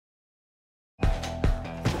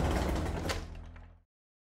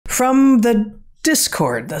from the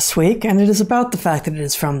Discord this week, and it is about the fact that it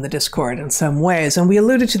is from the Discord in some ways. And we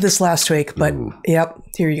alluded to this last week, but yep,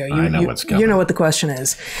 here you go. I know what's coming. You know what the question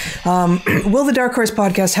is. Will the Dark Horse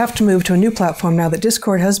podcast have to move to a new platform now that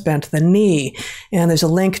Discord has bent the knee? And there's a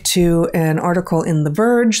link to an article in The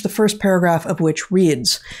Verge, the first paragraph of which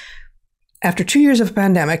reads, after 2 years of a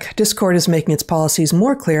pandemic, Discord is making its policies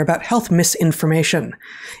more clear about health misinformation.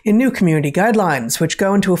 In new community guidelines, which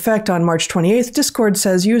go into effect on March 28th, Discord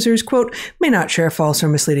says users, quote, may not share false or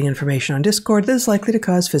misleading information on Discord that is likely to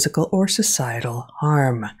cause physical or societal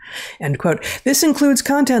harm. End quote. This includes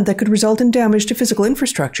content that could result in damage to physical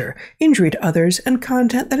infrastructure, injury to others, and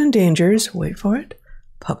content that endangers, wait for it,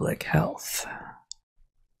 public health.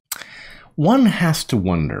 One has to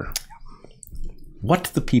wonder what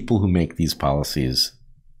the people who make these policies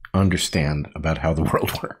understand about how the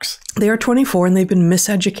world works. They are 24 and they've been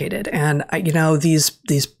miseducated. And, you know, these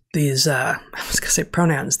I was going to say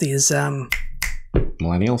pronouns, these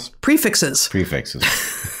millennials? Prefixes.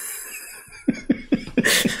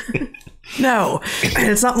 No,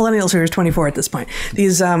 it's not millennials who are 24 at this point.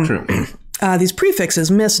 These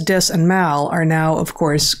prefixes, miss, dis, and mal, are now, of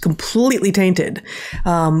course, completely tainted.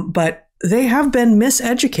 But they have been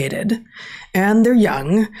miseducated, and they're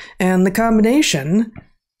young, and the combination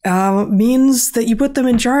means that you put them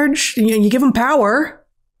in charge, you give them power,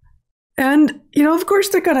 and, you know, of course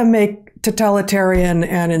they're going to make totalitarian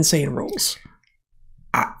and insane rules.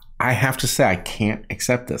 I have to say, I can't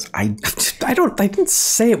accept this. I didn't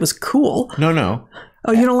say it was cool. No.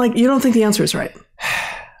 Oh, you don't think the answer is right?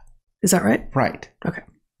 Is that right? Right. Okay.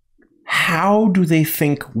 How do they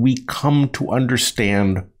think we come to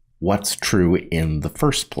understand what's true in the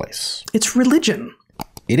first place? It's religion.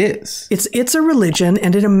 It is. It's a religion,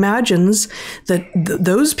 and it imagines that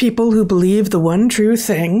those people who believe the one true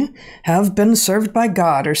thing have been served by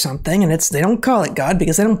God or something, and they don't call it God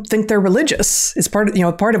because they don't think they're religious. It's part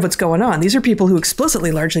of what's going on. These are people who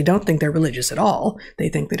explicitly largely don't think they're religious at all. They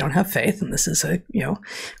think they don't have faith, and this is a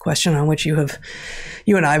question on which you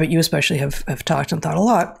and I, but you especially have talked and thought a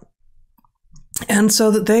lot. And so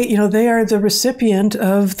that they are the recipient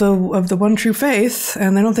of the one true faith,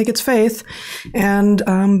 and they don't think it's faith, and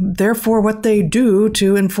therefore what they do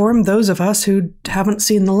to inform those of us who haven't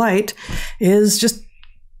seen the light is just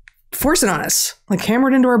force it on us, like hammer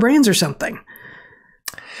it into our brains or something.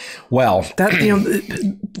 Well, that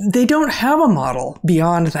they don't have a model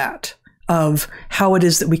beyond that of how it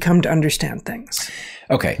is that we come to understand things.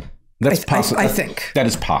 Okay, that's possible. I think that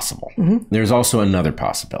is possible. Mm-hmm. There's also another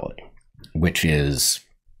possibility, which is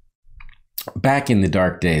back in the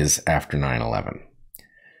dark days after 9/11,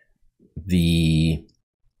 the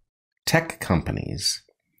tech companies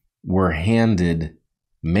were handed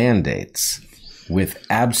mandates with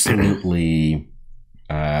absolutely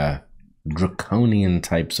draconian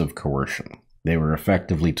types of coercion. They were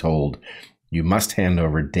effectively told, you must hand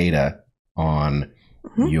over data on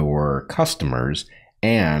your customers,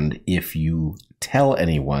 and if you tell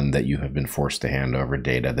anyone that you have been forced to hand over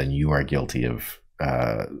data, then you are guilty of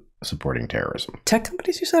supporting terrorism. Tech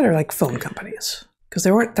companies, you said, or like phone companies? Because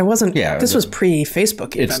this was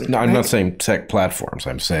pre-Facebook even. I'm not saying tech platforms.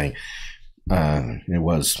 I'm saying it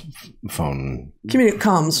was phone...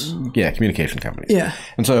 comms. Yeah, communication companies. Yeah.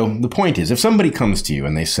 And so the point is, if somebody comes to you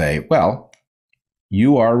and they say, well,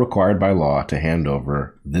 you are required by law to hand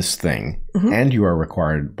over this thing, and you are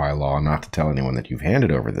required by law not to tell anyone that you've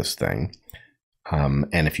handed over this thing,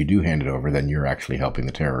 and if you do hand it over, then you're actually helping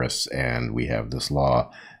the terrorists, and we have this law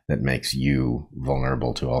that makes you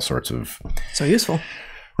vulnerable to all sorts of... So useful.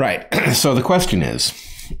 Right. So the question is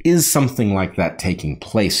something like that taking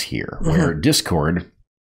place here, where Discord,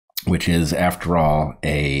 which is, after all,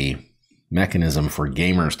 a mechanism for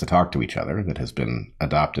gamers to talk to each other that has been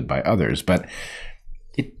adopted by others, but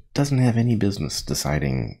it doesn't have any business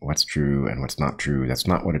deciding what's true and what's not true. That's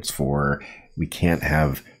not what it's for. We can't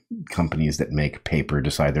have companies that make paper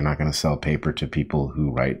decide they're not going to sell paper to people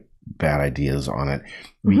who write bad ideas on it.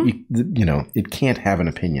 It can't have an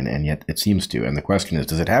opinion, and yet it seems to. And the question is,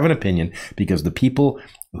 does it have an opinion because the people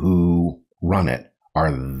who run it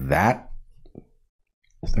are that...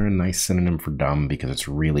 Is there a nice synonym for dumb? Because it's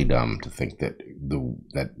really dumb to think that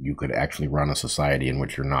that you could actually run a society in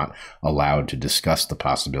which you're not allowed to discuss the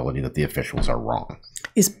possibility that the officials are wrong.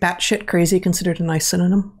 Is batshit crazy considered a nice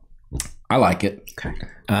synonym? I like it. Okay.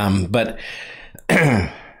 But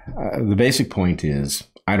the basic point is,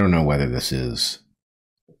 I don't know whether this is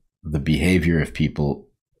the behavior of people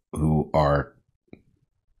who are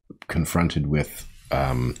confronted with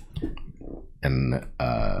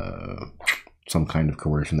some kind of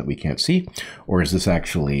coercion that we can't see? Or is this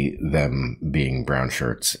actually them being brown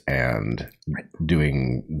shirts and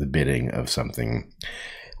doing the bidding of something?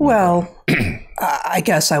 Well, I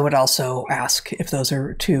guess I would also ask if those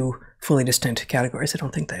are two fully distinct categories. I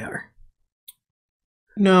don't think they are.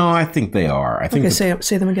 No, I think they are. I think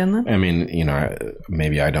say them again then. I mean,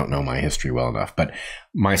 maybe I don't know my history well enough, but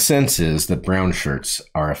my sense is that brown shirts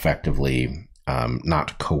are effectively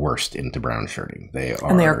not coerced into brown shirting. They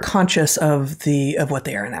are conscious of what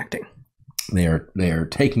they are enacting. They are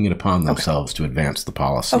taking it upon themselves to advance the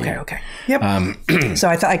policy. Okay. Yep. So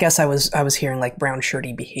I guess I was hearing like brown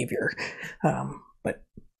shirty behavior, but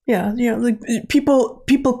yeah, like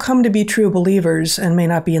people come to be true believers and may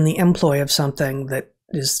not be in the employ of something that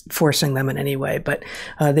is forcing them in any way, but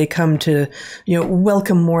they come to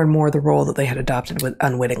welcome more and more the role that they had adopted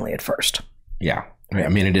unwittingly at first. Yeah. I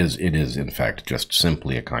mean, it is in fact just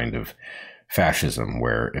simply a kind of fascism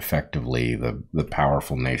where effectively the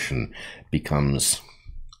powerful nation becomes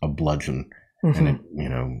a bludgeon and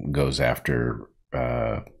it goes after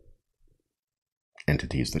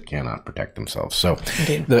entities that cannot protect themselves. So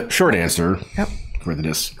indeed. The short answer for the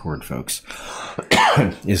Discord folks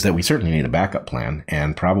is that we certainly need a backup plan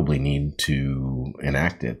and probably need to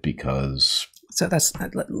enact it because... So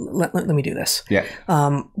let me do this. Yeah.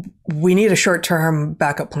 We need a short-term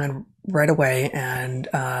backup plan right away, and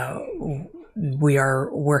we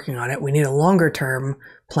are working on it. We need a longer-term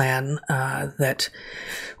plan that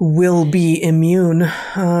will be immune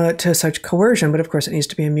to such coercion, but of course it needs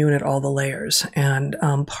to be immune at all the layers. And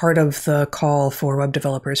part of the call for web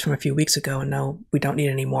developers from a few weeks ago, and no, we don't need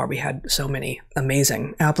any more, we had so many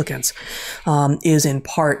amazing applicants, is in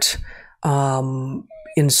part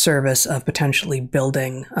in service of potentially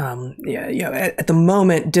building, at the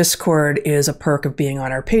moment, Discord is a perk of being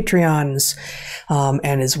on our Patreons,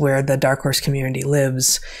 and is where the DarkHorse community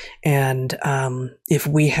lives. And if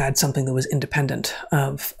we had something that was independent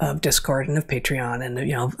of Discord and of Patreon and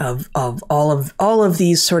of all of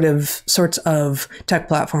these sorts of tech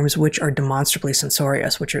platforms which are demonstrably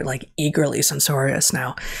censorious, which are like eagerly censorious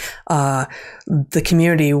now, the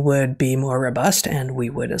community would be more robust, and we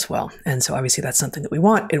would as well. And so obviously that's something that we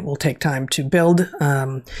want. It will take time to build,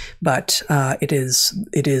 but it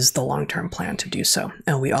is the long-term plan to do so.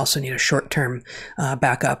 And we also need a short-term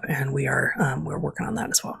backup, and we're working on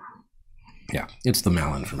that as well. Yeah, it's the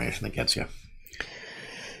malinformation that gets you.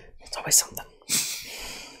 It's always something.